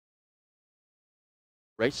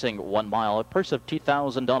Racing 1 mile, a purse of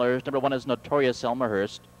 $2,000. Number 1 is Notorious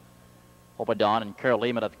Elmerhurst. Over Don and Carol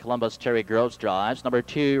Lehman of Columbus, Terry Groves drives. Number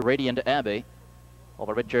 2, Radiant Abbey.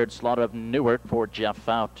 Over Richard Slaughter of Newark for Jeff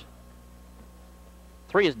Fout.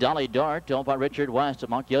 3 is Dolly Dart, owned by Richard West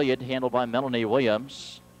of Montgilead, handled by Melanie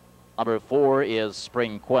Williams. Number 4 is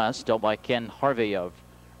Spring Quest, owned by Ken Harvey of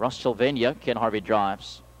Russellvania. Ken Harvey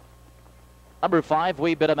drives. Number 5,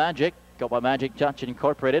 Wee Bit of Magic, owned by Magic Touch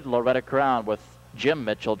Incorporated, Loretta Crown with Jim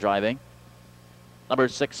Mitchell driving. Number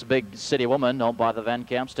 6, Big City Woman, owned by the Van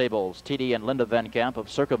Camp Stables, TD and Linda Van Camp of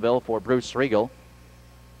Circleville for Bruce Riegle.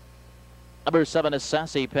 Number 7 is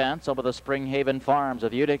Sassy Pants, over the Springhaven Farms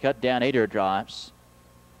of Utica, Dan Ader drives.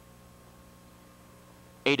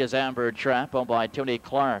 8 is Amber Trap, owned by Tony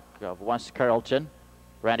Clark of West Carrollton.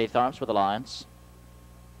 Randy Tharps with the lines.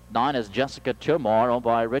 9 is Jessica Tumor, owned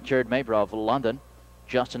by Richard Mabra of London.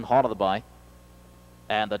 Justin Hall of the bike.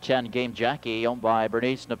 And the 10 Game Jackie, owned by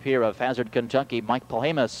Bernice Napier of Hazard, Kentucky. Mike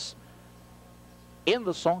Palhamus in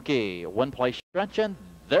the sulky. One place stretch, and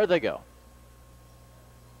there they go.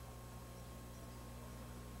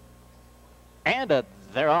 And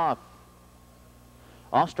they're off.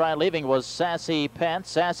 Off stride leaving was Sassy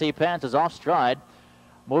Pants. Sassy Pants is off stride.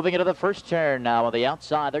 Moving into the first turn now on the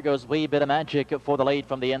outside. There goes Wee Bit of Magic for the lead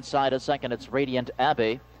from the inside. A second, it's Radiant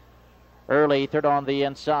Abbey. Early third on the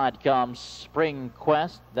inside comes Spring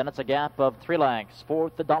Quest. Then it's a gap of 3 lengths.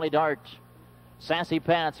 Fourth, the Dolly Dart. Sassy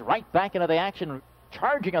Pants right back into the action.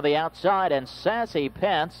 Charging on the outside, and Sassy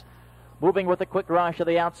Pants moving with a quick rush to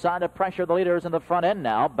the outside to pressure the leaders in the front end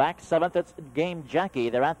now. Back 7th, it's Game Jackie.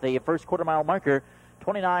 They're at the first quarter mile marker.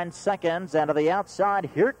 29 seconds, and to the outside,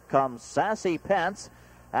 here comes Sassy Pants.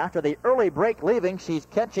 After the early break leaving, she's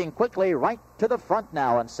catching quickly right to the front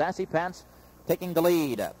now, and Sassy Pants taking the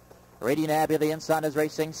lead. Radiant Abbey, the inside, is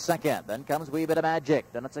racing second. Then comes Wee Bit of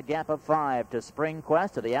Magic. Then it's a gap of 5 to Spring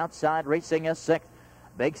Quest. To the outside, racing a 6th.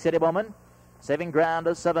 Big City Woman saving ground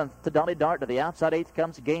to 7th to Dolly Dart. To the outside, 8th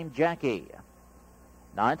comes Game Jackie.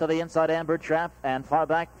 9th to the inside, Amber Trap, and far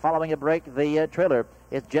back, following a break, the trailer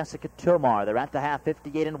is Jessica Tomar. They're at the half,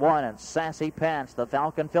 58-1, and Sassy Pants, the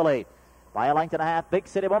Falcon filly, by a length and a half. Big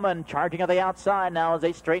City Woman charging on the outside now as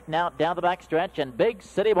they straighten out down the back stretch, and Big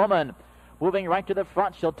City Woman moving right to the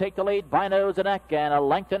front. She'll take the lead by nose and neck, and a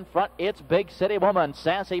length in front, it's Big City Woman.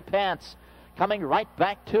 Sassy Pants coming right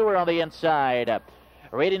back to her on the inside.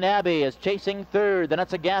 Radiant Abbey is chasing third. Then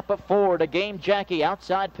it's a gap of 4 to Game Jackie.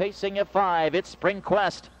 Outside pacing of 5. It's Spring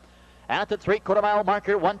Quest. At the 3/4 mile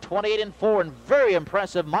marker, 1:28.4. And very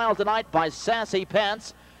impressive mile tonight by Sassy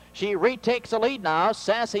Pants. She retakes the lead now.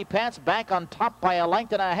 Sassy Pants back on top by a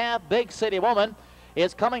length and a half. Big City Woman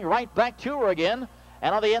is coming right back to her again.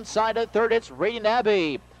 And on the inside of third, it's Radiant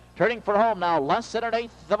Abbey. Turning for home now, less than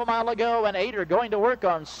 1/8 of a mile ago, and Ader going to work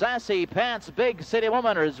on Sassy Pants. Big City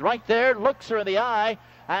Woman is right there, looks her in the eye,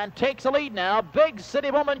 and takes the lead now. Big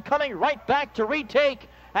City Woman coming right back to retake,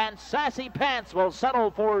 and Sassy Pants will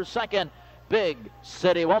settle for second. Big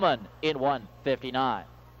City Woman in 1:59.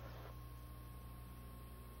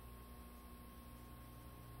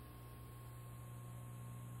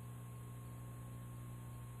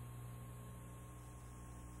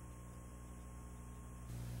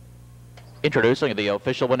 Introducing the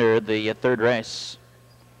official winner of the third race.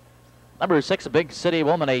 Number 6, Big City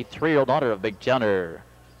Woman, a 3-year-old daughter of Big Towner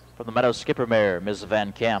from the Meadow Skipper mare, Ms.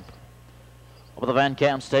 Van Camp. Over the Van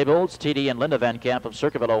Camp Stables, TD and Linda Van Camp of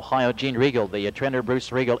Circleville, Ohio, Gene Riegle, the trainer Bruce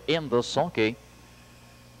Riegle in the sulky.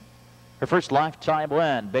 Her first lifetime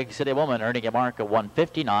win, Big City Woman, earning a mark of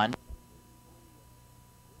 1:59.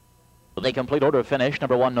 The complete order finish.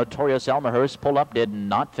 Number 1, Notorious Elmerhurst, pull up, did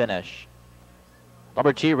not finish.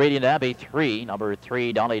 Number 2, Radiant Abbey, 3. Number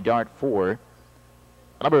 3, Dolly Dart, 4.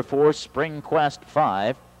 Number 4, Spring Quest,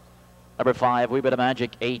 5. Number 5, Wee Bit of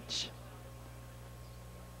Magic, 8.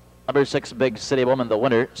 Number 6, Big City Woman, the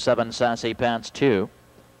winner. 7, Sassy Pants, 2.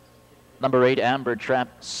 Number 8, Amber Trap,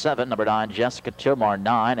 7. Number 9, Jessica Tomar,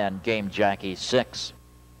 9. And Game Jackie, 6.